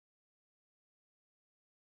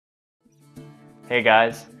Hey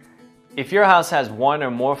guys, if your house has one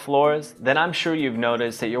or more floors, then I'm sure you've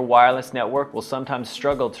noticed that your wireless network will sometimes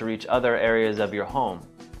struggle to reach other areas of your home.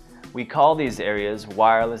 We call these areas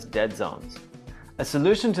wireless dead zones. A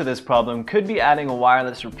solution to this problem could be adding a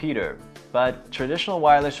wireless repeater, but traditional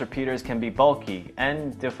wireless repeaters can be bulky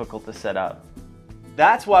and difficult to set up.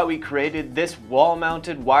 That's why we created this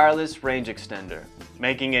wall-mounted wireless range extender,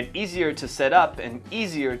 making it easier to set up and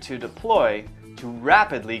easier to deploy to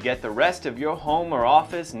rapidly get the rest of your home or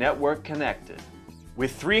office network connected.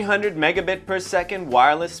 With 300 megabit per second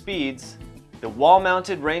wireless speeds, the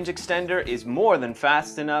wall-mounted range extender is more than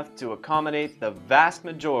fast enough to accommodate the vast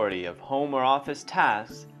majority of home or office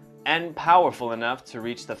tasks and powerful enough to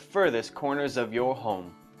reach the furthest corners of your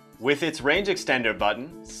home. With its range extender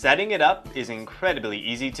button, setting it up is incredibly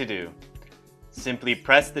easy to do. Simply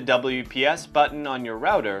press the WPS button on your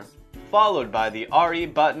router, followed by the RE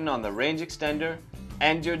button on the range extender,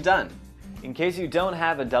 and you're done. In case you don't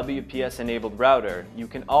have a WPS enabled router, you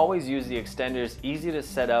can always use the extender's easy to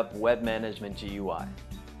set up web management GUI.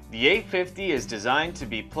 The 850 is designed to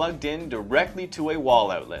be plugged in directly to a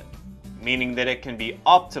wall outlet, meaning that it can be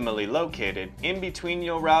optimally located in between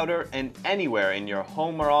your router and anywhere in your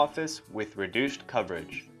home or office with reduced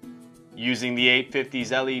coverage. Using the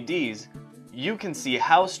 850's LEDs, you can see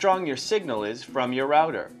how strong your signal is from your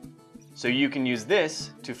router. So you can use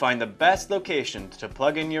this to find the best location to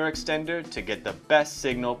plug in your extender to get the best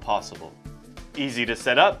signal possible. Easy to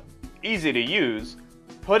set up, easy to use.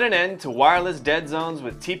 Put an end to wireless dead zones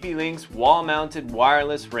with TP-Link's wall-mounted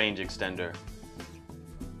wireless range extender.